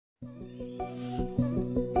Alright,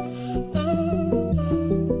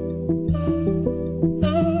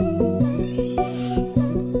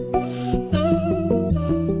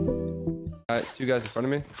 two guys in front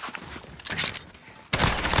of me.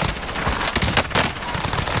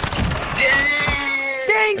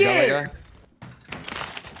 Dang it!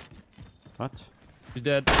 What? He's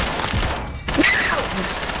dead.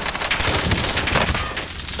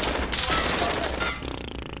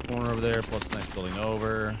 Corner over there, plus next building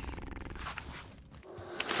over.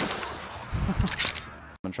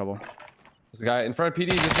 I'm in trouble. There's a guy in front of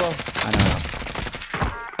PD as well. I know.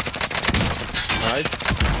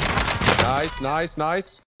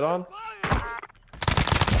 Nice. Get on. Yeah,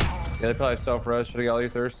 they probably have self-res. Should've got all your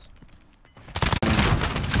thirst.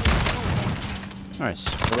 Nice.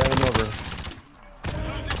 I ran him over.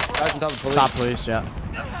 Guys on top of police. Top police, yeah.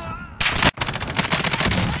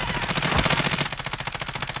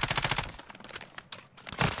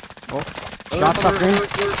 Oh. Shot, stop green.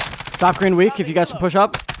 Stop green weak if you guys can push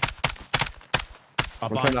up.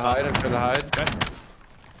 I'm trying to hide. Okay.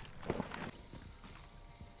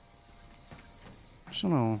 I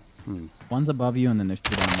don't know. One's above you, and then there's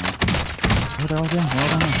two down there. Oh, they're all down.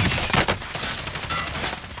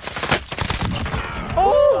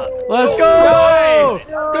 Oh! Let's go!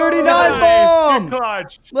 39 bomb! Good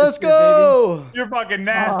clutch. Let's go! You're fucking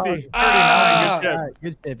nasty. 39. Good shit. Right,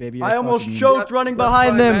 good shit, baby. I almost choked running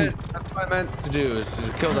behind them. That's what I meant to do, is to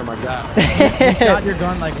kill them like that. You shot your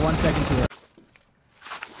gun like 1 second too early.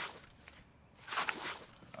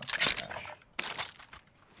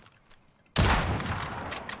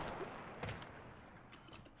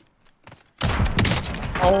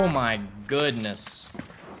 Oh my goodness.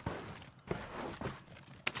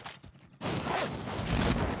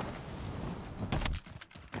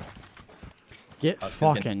 Get Oh, he's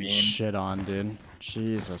gonna fucking beam. shit on, dude.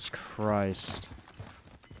 Jesus Christ.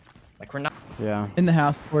 Like, we're not. Yeah. In the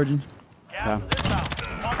house, Origin. Yeah.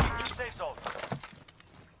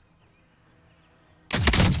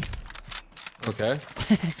 Okay.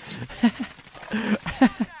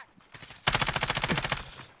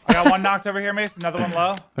 I got one knocked over here, Mace. Another one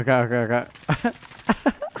low. Okay.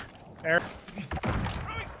 There.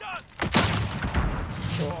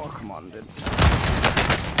 Oh, come on, dude.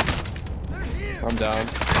 I'm down.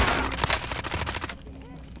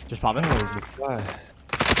 Just pop it. Why?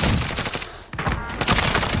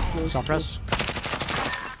 Stop press.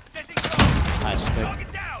 Nice, big.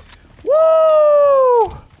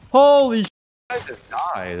 Woo! Holy sh! I just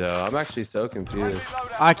die though. I'm actually so confused.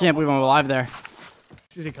 I can't believe I'm alive there.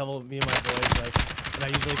 She's a couple of me and my boys, like, and I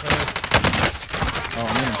usually play with. Oh,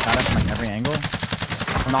 I'm getting shot at from like every angle.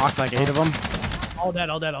 Knocked like 8 of them. All dead.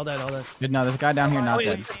 Good, no, there's a guy down here not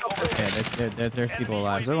yeah, dead. Okay, there's people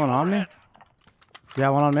alive. Is there one on me? Yeah,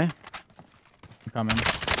 one on me. I'm coming.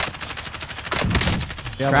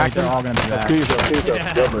 Yeah, Cracked they're him. all gonna be back.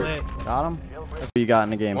 Got him? What you got in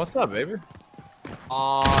the game? What's up, baby?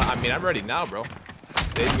 I mean, I'm ready now, bro.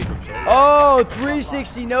 Save me from solo. Oh,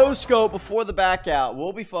 360 no scope before the back out.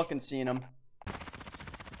 We'll be fucking seeing him.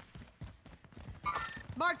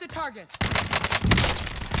 Mark the target.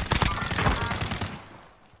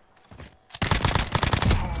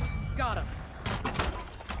 Got him.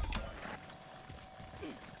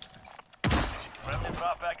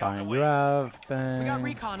 Fine, you have We got been...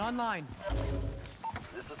 recon online.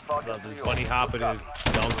 Love this bunny hopping his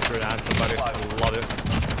dumpster on somebody. I love it.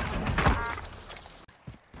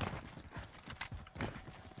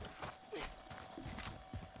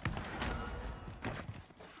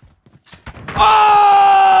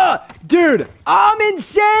 Ah! Dude, I'm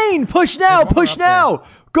insane! Push now, push now!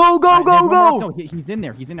 Go, go, go, go! No, he's in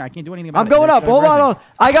there. I can't do anything about it. I'm going up. Hold on.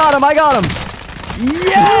 I got him.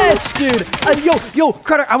 Yes, dude. Yo,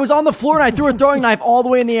 Credit. I was on the floor and I threw a throwing knife all the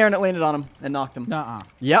way in the air and it landed on him and knocked him. Nuh-uh.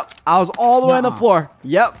 Yep. I was all the way on the floor.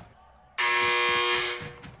 Yep.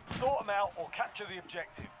 Sort them out or capture the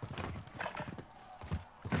objective.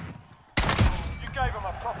 You gave them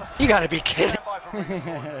a proper... You gotta be kidding.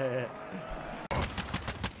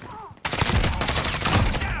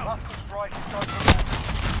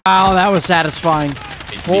 Wow, that was satisfying.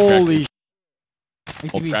 Holy.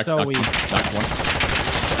 HTV so weak.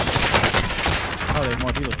 Oh, there's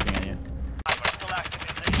more people shooting at you.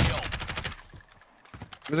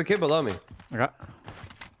 There's a kid below me. Okay.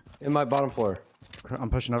 In my bottom floor. I'm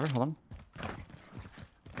pushing over. Hold on.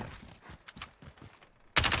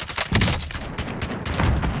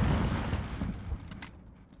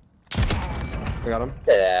 I got him.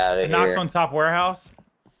 Get out of Knocked here. on top warehouse.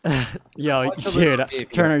 Yo, dude,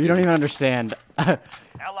 Turner, you don't even understand.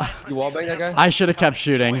 You wallbang that guy? I should have kept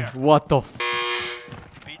shooting. What the f?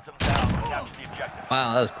 Beat them down, capture the objective.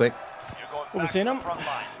 Wow, that was quick. You got we back seen to him? the front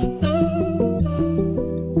line.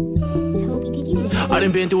 I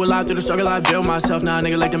done been through a lot, through the struggle I built myself. Now a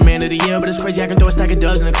nigga like the man of the year, but it's crazy I can throw a stack of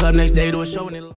dubs in the club next day to a show and it